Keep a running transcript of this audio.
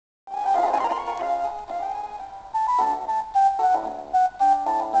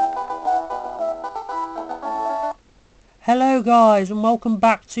Hello guys and welcome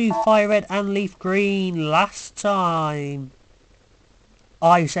back to Fire Red and Leaf Green. Last time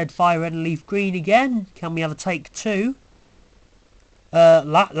I said Fire Red and Leaf Green again. Can we have a take two?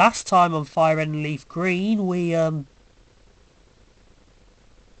 Last time on Fire Red and Leaf Green we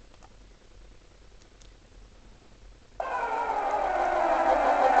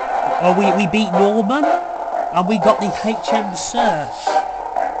we beat Norman and we got the HM Surf.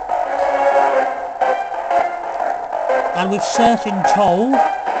 And with surfing toll,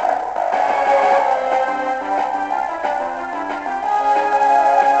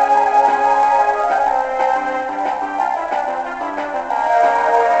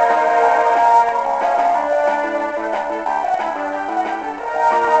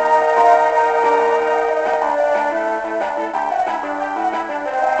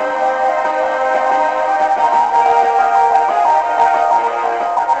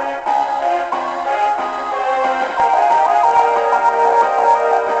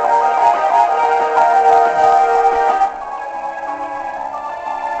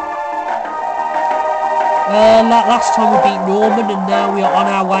 last time we beat Norman and now we are on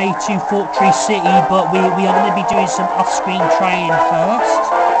our way to Fortree City, but we are going to be doing some off-screen training first.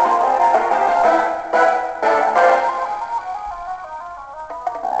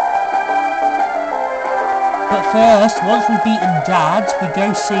 But first, once we've beaten Dad, we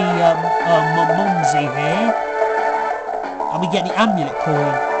go see Mumsy here and we get the amulet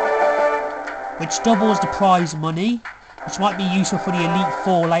coin, which doubles the prize money, which might be useful for the Elite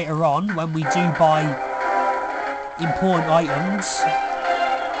Four later on when we do buy important items.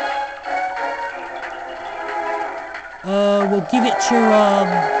 We'll give it to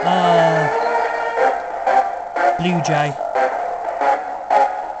Blue Jay.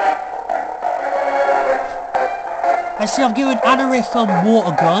 I see I've given Anarith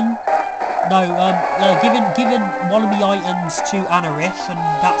water gun. No, given one of the items to Anarith, and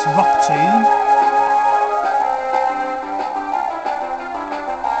that's Rock Tomb.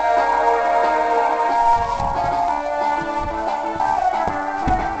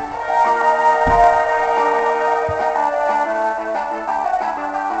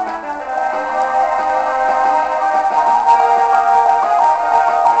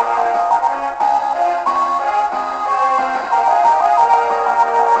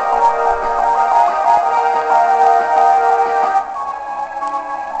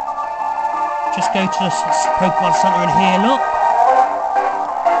 Just go to the Pokemon Center and heal up.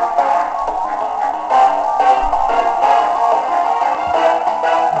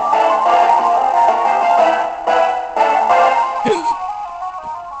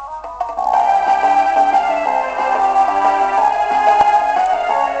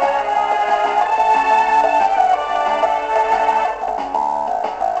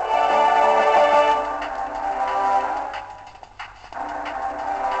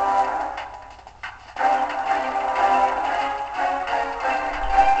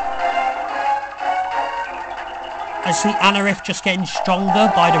 I see Anarith just getting stronger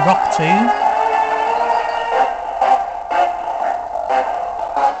by the Rock Tomb.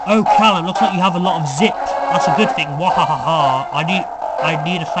 Oh, Callum, looks like you have a lot of zip. That's a good thing. Wahahaha. I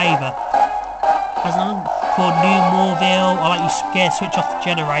need a favour. Has one called New Mauville. I'll let you switch off the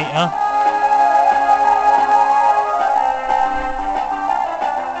generator.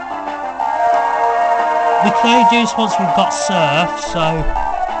 We can only do this once we've got Surf, so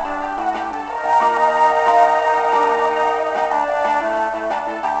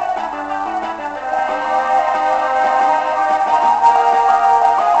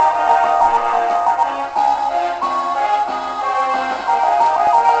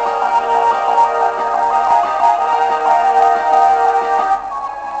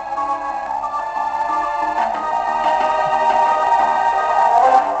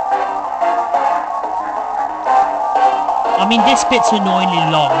I mean, this bit's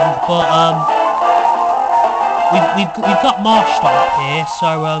annoyingly long, but we've got Marshtomp here, so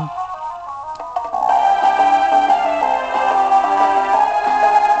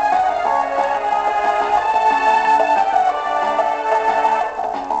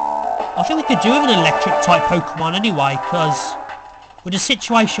I think we could do with an electric type Pokemon anyway, because with the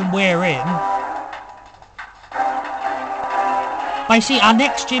situation we're in, basically our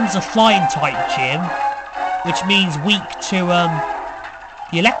next gym's a flying type gym, which means weak to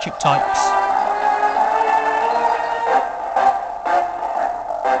the electric types.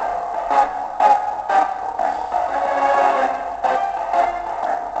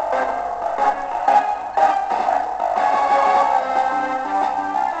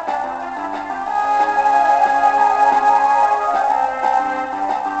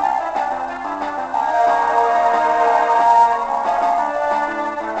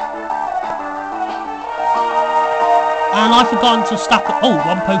 forgotten to stack up... Oh,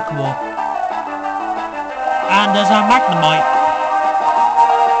 one Pokeball. And there's our Magnemite.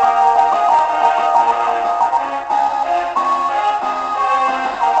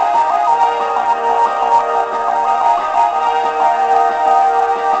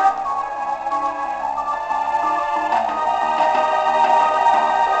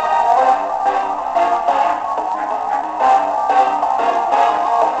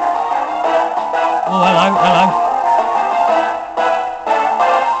 Oh, hello, hello.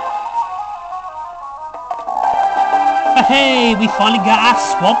 Hey, we finally got our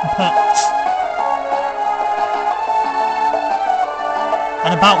Swampert.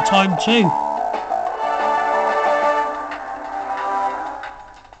 And about time too.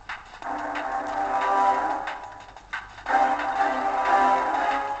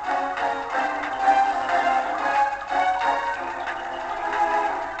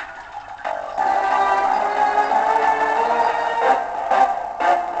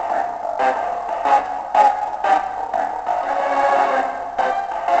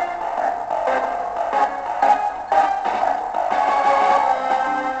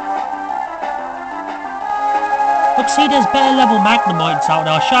 Look, see, there's better level Magnemites out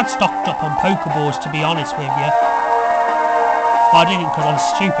there. I should have stocked up on Pokeballs, to be honest with you. But I didn't because I'm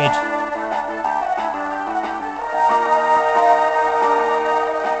stupid.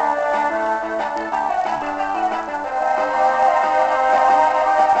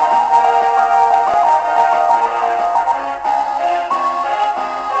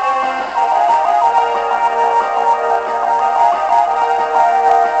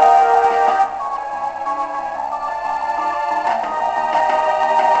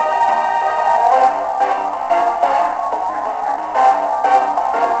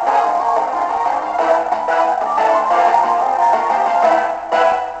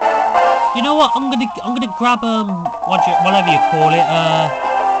 You know what? I'm gonna grab whatever you call it,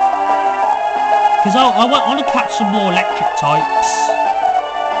 because I want to catch some more electric types.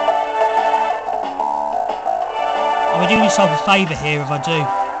 I'm gonna do myself a favour here if I do.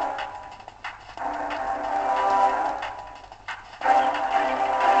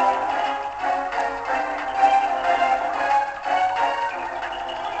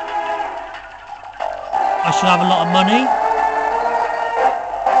 I should have a lot of money.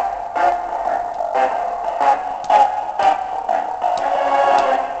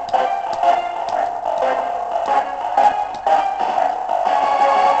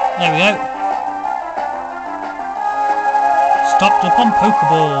 There we go. Stocked up on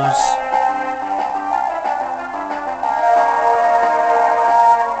Pokeballs.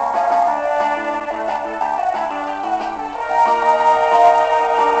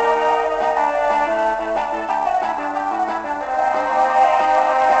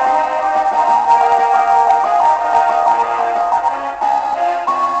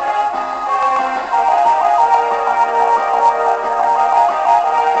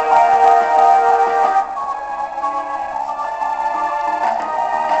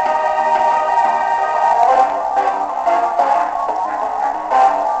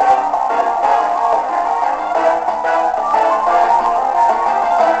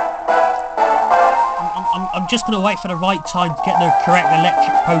 I'm just going to wait for the right time to get the correct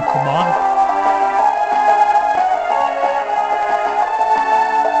electric Pokemon.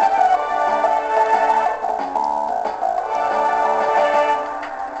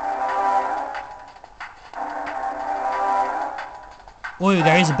 Oh,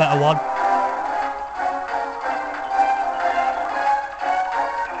 there is a better one.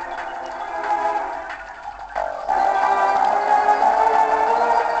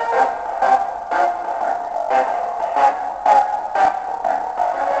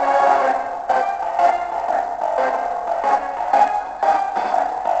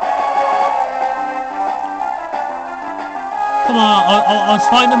 Come on, I was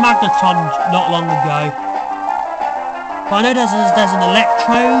fighting a Magneton not long ago. But I know there's an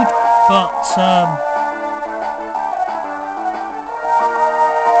Electrode, but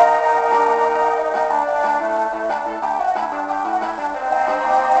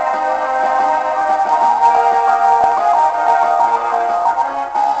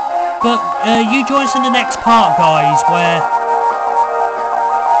you join us in the next part, guys, where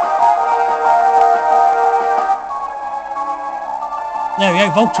there we go,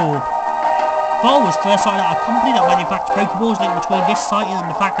 Voltorb. Vol was first sighted at a company that manufactured Pokeballs. Link between this sighting and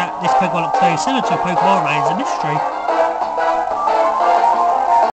the fact that this Pokeball looks very similar to a Pokeball remains a mystery.